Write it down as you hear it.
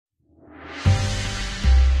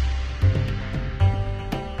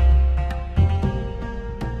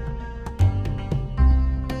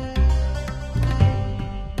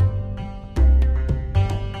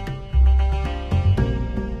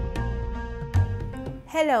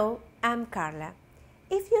Hello, I'm Karla.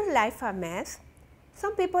 Is your life a mess?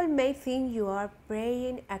 Some people may think you are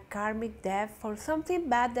praying a karmic debt for something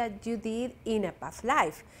bad that you did in a past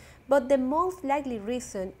life, but the most likely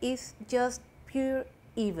reason is just pure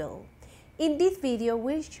evil. In this video,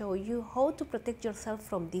 we'll show you how to protect yourself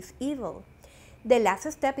from this evil. The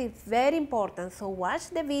last step is very important, so watch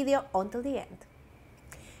the video until the end.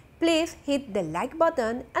 Please hit the like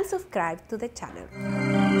button and subscribe to the channel.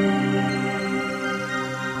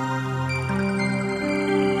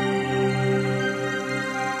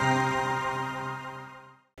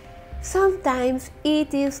 Sometimes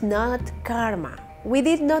it is not karma. We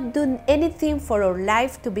did not do anything for our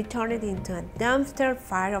life to be turned into a dumpster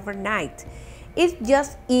fire overnight. It's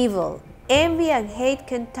just evil. Envy and hate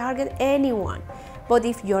can target anyone. But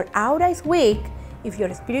if your aura is weak, if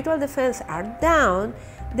your spiritual defenses are down,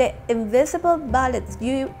 the invisible bullets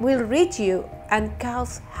will reach you and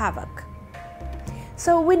cause havoc.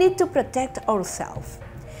 So we need to protect ourselves.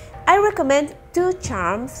 I recommend 2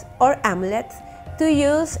 charms or amulets to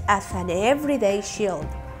use as an everyday shield: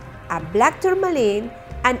 a black tourmaline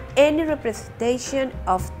and any representation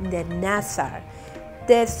of the Nazar,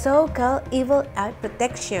 the so-called evil eye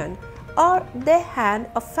protection, or the hand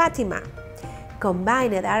of Fatima.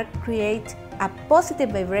 Combined are create a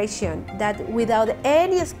positive vibration that, without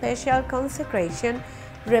any special consecration,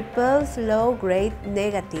 repels low-grade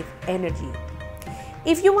negative energy.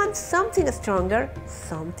 If you want something stronger,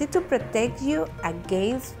 something to protect you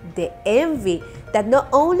against the envy that not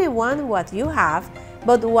only wants what you have,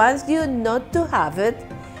 but wants you not to have it,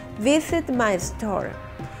 visit my store.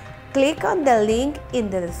 Click on the link in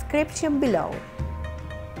the description below.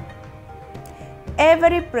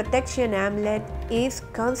 Every protection amulet is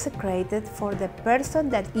consecrated for the person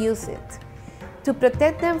that uses it, to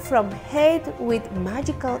protect them from hate with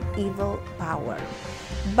magical evil power.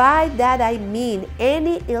 By that I mean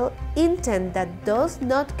any ill intent that does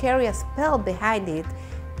not carry a spell behind it,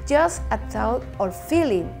 just a thought or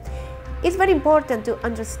feeling. It's very important to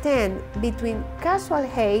understand between casual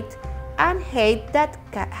hate and hate that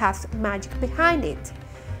has magic behind it.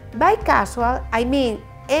 By casual, I mean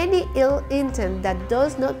any ill intent that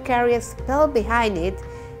does not carry a spell behind it,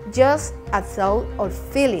 just a thought or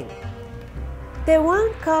feeling. The one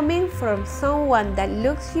coming from someone that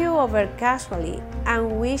looks you over casually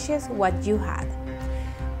and wishes what you had.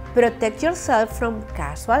 Protect yourself from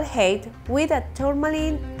casual hate with a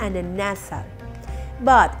tourmaline and a Nazar.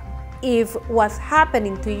 But if what's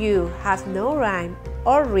happening to you has no rhyme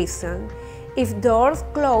or reason, if doors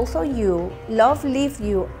close on you, love leaves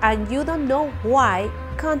you, and you don't know why,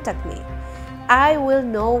 contact me. I will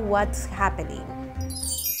know what's happening.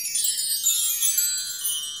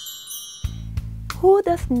 Who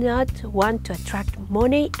does not want to attract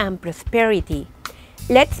money and prosperity?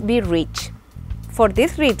 Let's be rich. For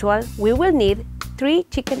this ritual, we will need 3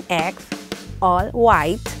 chicken eggs, all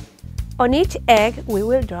white. On each egg, we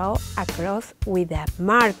will draw a cross with a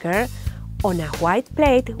marker. On a white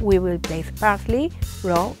plate, we will place parsley,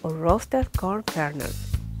 raw or roasted corn kernels,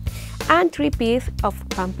 and 3 pieces of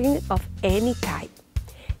pumpkin of any type.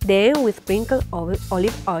 Then we sprinkle olive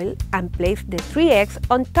oil and place the 3 eggs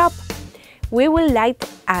on top. We will light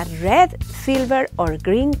a red, silver or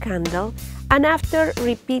green candle, and after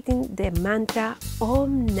repeating the mantra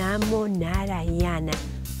Om Namo Narayana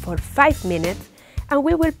for 5 minutes, and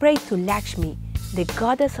we will pray to Lakshmi, the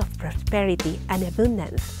goddess of prosperity and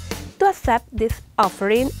abundance, to accept this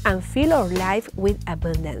offering and fill our life with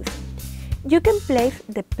abundance. You can place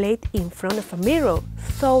the plate in front of a mirror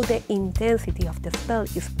so the intensity of the spell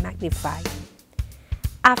is magnified.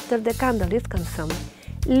 After the candle is consumed,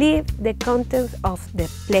 leave the contents of the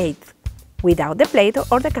plate, without the plate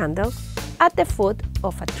or the candle, at the foot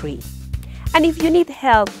of a tree. And if you need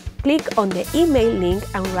help, click on the email link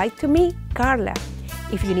and write to me, Karla.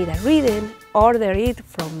 If you need a reading, order it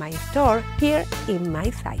from my store here in my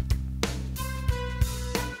site.